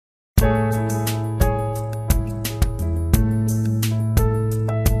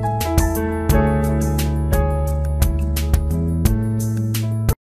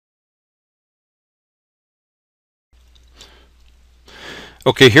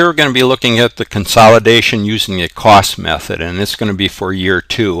Okay, here we're going to be looking at the consolidation using the cost method, and it's going to be for year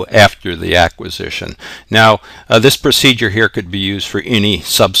 2 after the acquisition. Now, this procedure here could be used for any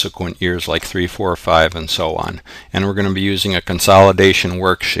subsequent years like 3, 4, 5, and so on. And we're going to be using a consolidation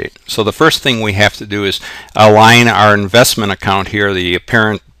worksheet. So the first thing we have to do is align our investment account here, the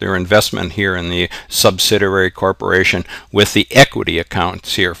parent, their investment here in the subsidiary corporation, with the equity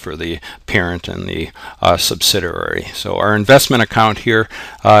accounts here for the parent and the subsidiary. So our investment account here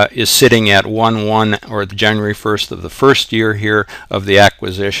is sitting at 1/1 or January 1st of the first year here of the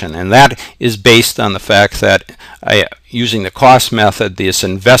acquisition, and that is based on the fact that using the cost method, this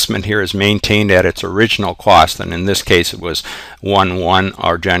investment here is maintained at its original cost, and in this case it was 1/1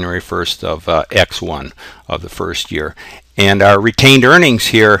 or January 1st of X1 of the first year. And our retained earnings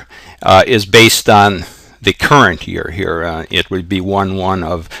here is based on the current year here. It would be 1/1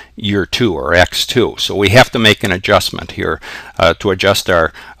 of year 2 or X2. So we have to make an adjustment here to adjust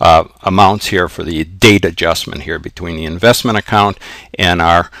our amounts here for the date adjustment here between the investment account and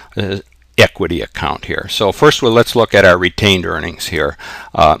our equity account here. So first let's look at our retained earnings here.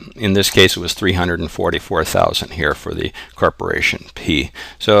 In this case it was $344,000 here for the corporation P.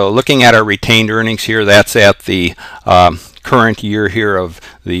 So looking at our retained earnings here, that's at the current year here of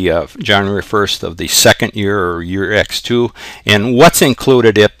the January 1st of the second year or year X2, and what's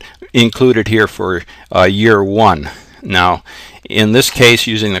included here for year 1. Now in this case,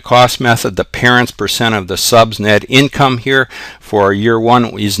 using the cost method, the parent's percent of the sub's net income here for year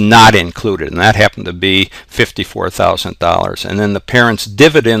 1 is not included, and that happened to be $54,000. And then the parent's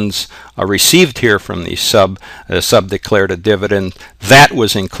dividends received here from the sub declared a dividend, that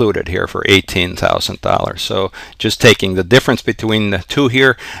was included here for $18,000. So just taking the difference between the two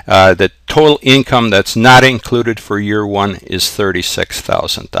here, the total income that's not included for year 1 is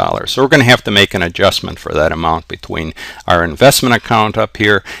 $36,000. So we're going to have to make an adjustment for that amount between our investment account up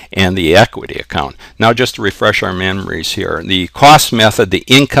here and the equity account. Now just to refresh our memories here, the cost method, the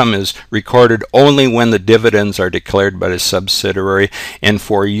income is recorded only when the dividends are declared by the subsidiary, and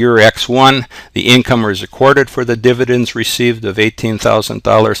for year X1 the income is recorded for the dividends received of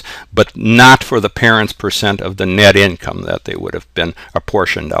 $18,000, but not for the parent's percent of the net income that they would have been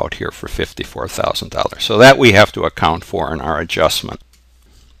apportioned out here for $54,000. So that we have to account for in our adjustment.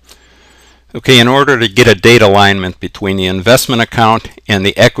 Okay, in order to get a date alignment between the investment account and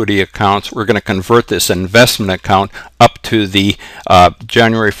the equity accounts, we're going to convert this investment account up to the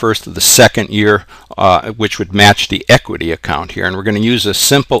January 1st of the second year, which would match the equity account here. And we're going to use a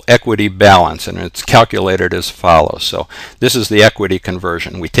simple equity balance, and it's calculated as follows. So this is the equity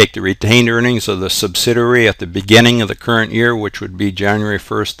conversion. We take the retained earnings of the subsidiary at the beginning of the current year, which would be January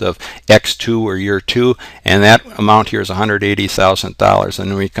 1st of X2 or year 2, and that amount here is $180,000.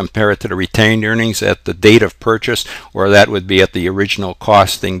 And then we compare it to the retained earnings at the date of purchase, or that would be at the original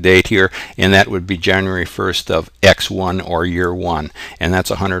costing date here, and that would be January 1st of X1 or year 1, and that's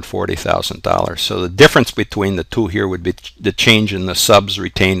 $140,000. So the difference between the two here would be the change in the sub's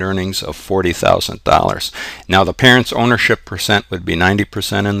retained earnings of $40,000. Now the parent's ownership percent would be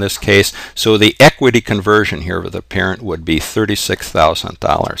 90% in this case, so the equity conversion here of the parent would be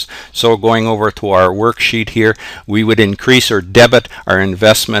 $36,000. So going over to our worksheet here, we would increase or debit our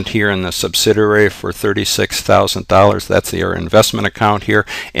investment here in the subsidiary for $36,000. That's our investment account here,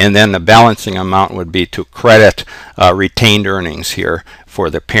 and then the balancing amount would be to credit retained earnings here for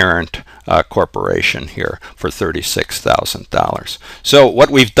the parent corporation here for $36,000. So what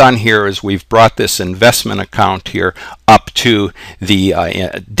we've done here is we've brought this investment account here up to the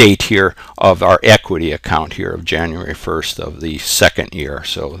date here of our equity account here of January 1st of the second year.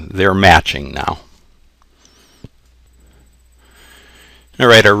 So they're matching now.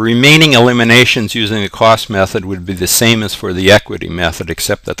 Alright, our remaining eliminations using the cost method would be the same as for the equity method,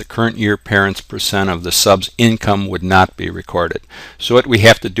 except that the current year parent's percent of the sub's income would not be recorded. So what we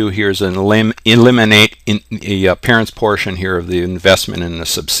have to do here is eliminate the parent's portion here of the investment in the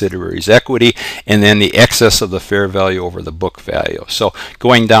subsidiary's equity, and then the excess of the fair value over the book value. So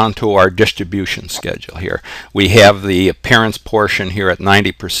going down to our distribution schedule here, we have the parent's portion here at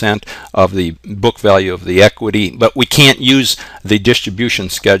 90% of the book value of the equity, but we can't use the distribution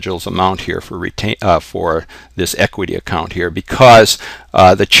schedules amount here for this equity account here, because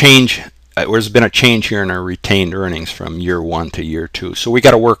the change there's been a change here in our retained earnings from year 1 to year 2. So we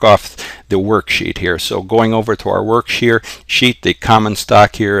got to work off the worksheet here. So going over to our worksheet, the common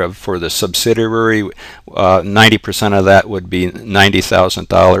stock here for the subsidiary, 90% of that would be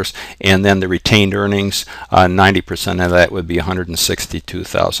 $90,000, and then the retained earnings, 90% of that would be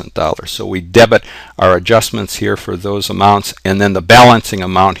 $162,000. So we debit our adjustments here for those amounts, and then the balancing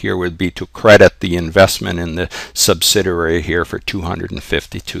amount here would be to credit the investment in the subsidiary here for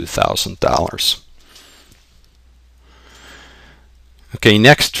 $252,000. Okay,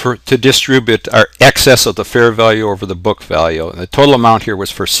 next to distribute our excess of the fair value over the book value. The total amount here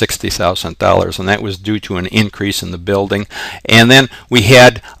was for $60,000, and that was due to an increase in the building. And then we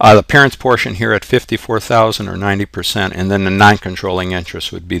had the parent's portion here at $54,000 or 90%, and then the non-controlling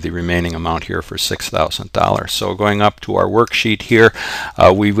interest would be the remaining amount here for $6,000. So going up to our worksheet here,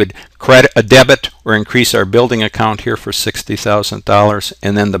 we would debit or increase our building account here for $60,000,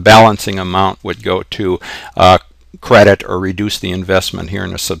 and then the balancing amount would go to credit or reduce the investment here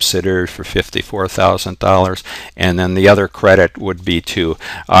in a subsidiary for $54,000, and then the other credit would be to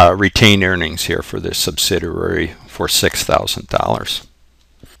retain earnings here for this subsidiary for $6,000.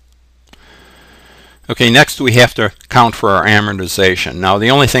 Okay, next we have to account for our amortization. Now the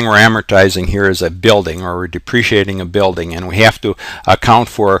only thing we're amortizing here is a building, or we're depreciating a building, and we have to account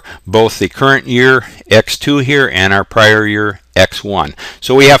for both the current year X2 here and our prior year X1.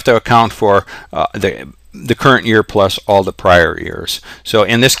 So we have to account for the current year plus all the prior years. So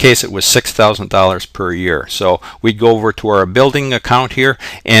in this case it was $6,000 per year. So we'd go over to our building account here,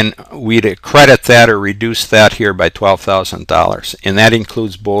 and we'd credit that or reduce that here by $12,000, and that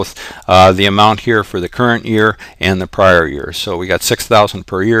includes both the amount here for the current year and the prior year. So we got $6,000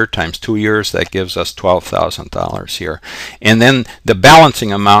 per year times 2 years, that gives us $12,000 here. And then the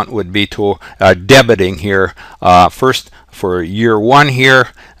balancing amount would be to debiting here first for year 1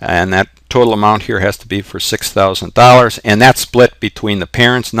 here, and that total amount here has to be for $6,000, and that's split between the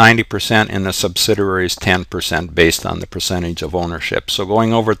parents 90% and the subsidiaries 10% based on the percentage of ownership. So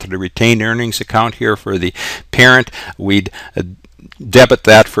going over to the retained earnings account here for the parent, we'd debit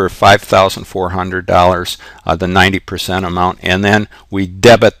that for $5,400, the 90% amount, and then we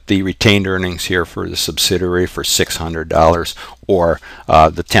debit the retained earnings here for the subsidiary for $600, or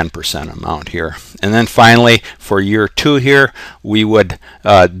the 10% amount here. And then finally for year 2 here, we would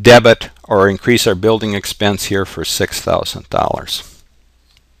debit or increase our building expense here for $6,000.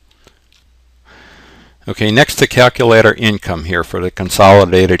 Okay, next to calculate our income here for the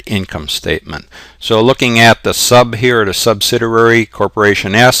consolidated income statement. So looking at the sub here, the subsidiary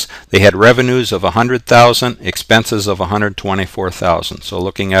Corporation S, they had revenues of $100,000, expenses of $124,000. So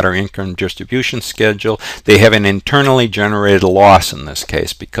looking at our income distribution schedule, they have an internally generated loss in this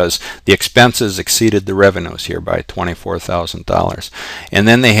case because the expenses exceeded the revenues here by $24,000. And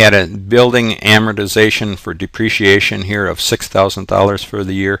then they had a building amortization for depreciation here of $6,000 for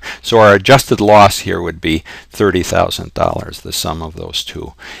the year. So our adjusted loss here would be $30,000, the sum of those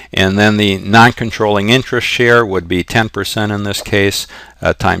two. And then the non-controlling interest share would be 10% in this case,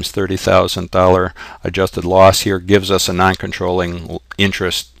 times $30,000 adjusted loss here gives us a non-controlling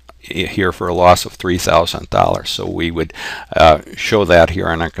interest here for a loss of $3,000. So we would show that here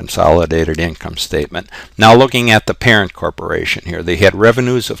on our consolidated income statement. Now looking at the parent corporation here, they had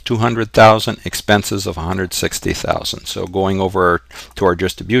revenues of $200,000, expenses of $160,000. So going over to our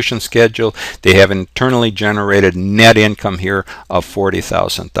distribution schedule, they have internally generated net income here of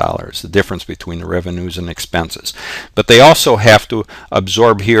 $40,000, the difference between the revenues and expenses. But they also have to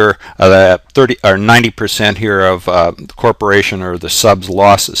absorb here 30 or 90% here of the corporation or the sub's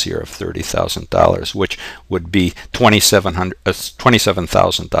losses here of $30,000, which would be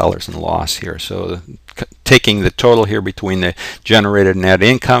 $27,000 in loss here. So taking the total here between the generated net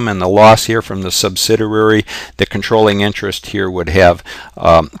income and the loss here from the subsidiary, the controlling interest here would have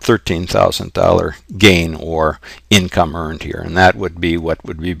 $13,000 gain or income earned here, and that would be what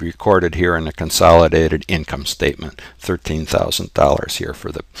would be recorded here in the consolidated income statement, $13,000 here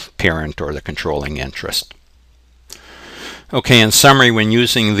for the parent or the controlling interest. Okay, in summary, when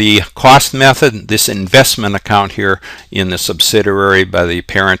using the cost method, this investment account here in the subsidiary by the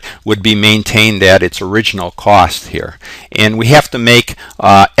parent would be maintained at its original cost here. And we have to make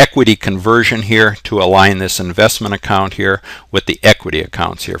equity conversion here to align this investment account here with the equity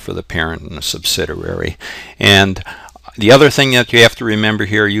accounts here for the parent and the subsidiary. And the other thing that you have to remember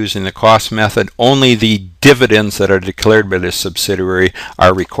here using the cost method, only the dividends that are declared by the subsidiary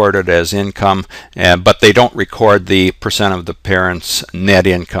are recorded as income, but they don't record the percent of the parent's net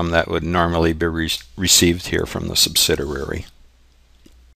income that would normally be received here from the subsidiary.